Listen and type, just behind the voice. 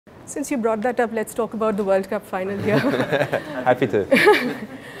Since you brought that up, let's talk about the World Cup final here. Happy to.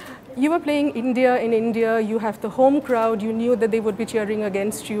 You were playing India in India, you have the home crowd, you knew that they would be cheering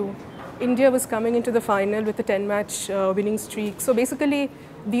against you. India was coming into the final with a 10-match winning streak. So basically,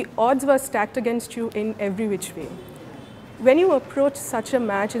 the odds were stacked against you in every which way. When you approach such a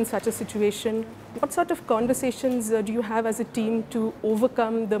match in such a situation, what sort of conversations do you have as a team to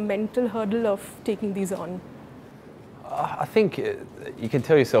overcome the mental hurdle of taking these on? I think you can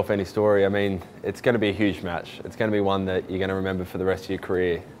tell yourself any story. I mean, it's going to be a huge match. It's going to be one that you're going to remember for the rest of your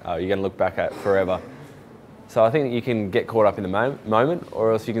career. You're going to look back at forever. So I think you can get caught up in the moment,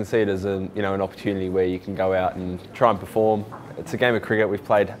 or else you can see it as an opportunity where you can go out and try and perform. It's a game of cricket. We've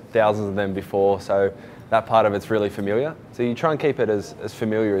played thousands of them before, so that part of it's really familiar. So you try and keep it as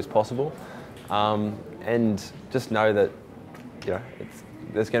familiar as possible, and just know that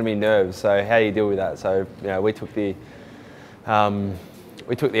there's going to be nerves. So how do you deal with that? So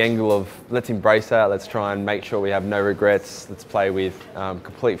we took the angle of let's embrace that. Let's try and make sure we have no regrets. Let's play with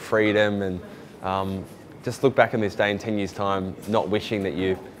complete freedom, and just look back on this day in 10 years' time, not wishing that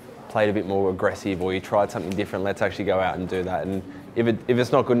you played a bit more aggressive or you tried something different. Let's actually go out and do that. And if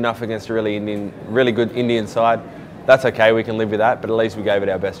it's not good enough against a really good Indian side, that's okay. We can live with that. But at least we gave it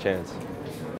our best chance.